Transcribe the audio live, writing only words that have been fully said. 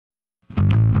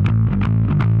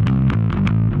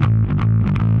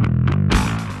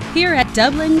Here at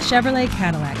Dublin Chevrolet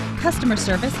Cadillac, customer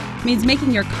service means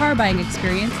making your car buying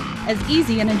experience as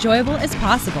easy and enjoyable as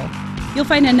possible. You'll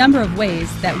find a number of ways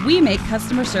that we make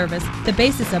customer service the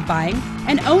basis of buying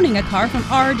and owning a car from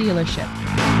our dealership.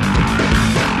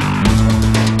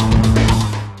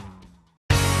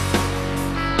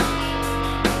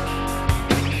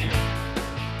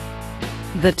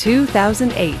 The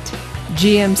 2008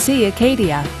 GMC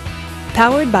Acadia,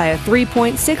 powered by a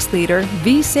 3.6-liter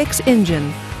V6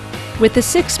 engine. With the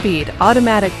 6-speed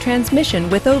automatic transmission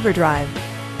with overdrive,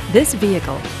 this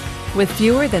vehicle, with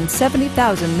fewer than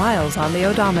 70,000 miles on the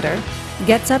odometer,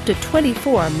 gets up to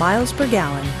 24 miles per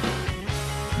gallon.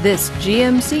 This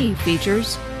GMC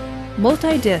features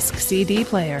multi-disc CD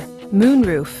player,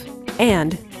 moonroof,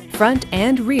 and front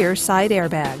and rear side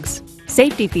airbags.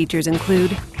 Safety features include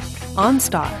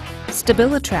OnStar,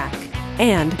 StabiliTrak,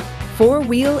 and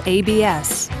 4-wheel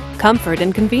ABS. Comfort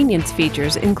and convenience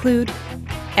features include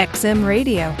XM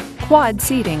radio, quad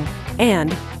seating,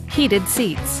 and heated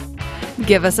seats.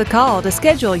 Give us a call to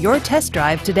schedule your test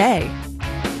drive today.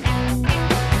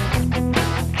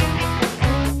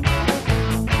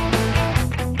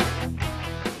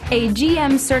 A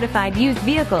GM certified used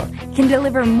vehicle can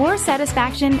deliver more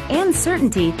satisfaction and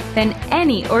certainty than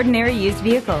any ordinary used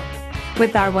vehicle.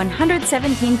 With our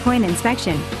 117-point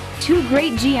inspection, 2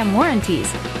 great GM warranties,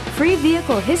 free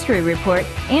vehicle history report,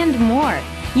 and more,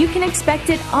 you can expect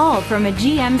it all from a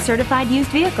GM certified used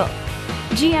vehicle.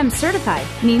 GM certified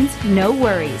means no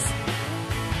worries.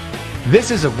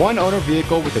 This is a one-owner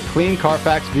vehicle with a clean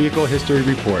Carfax vehicle history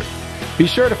report. Be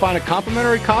sure to find a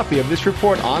complimentary copy of this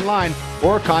report online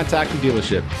or contact the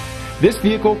dealership. This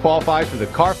vehicle qualifies for the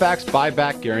Carfax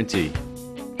buyback guarantee.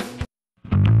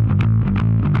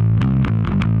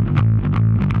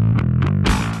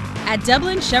 At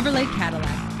Dublin Chevrolet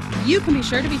Cadillac, you can be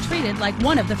sure to be treated like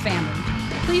one of the family.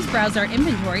 Please browse our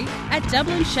inventory at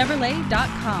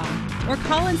DublinChevrolet.com or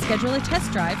call and schedule a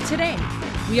test drive today.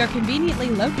 We are conveniently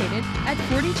located at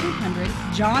 4200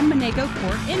 John Monego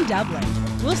Court in Dublin.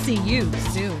 We'll see you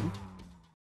soon.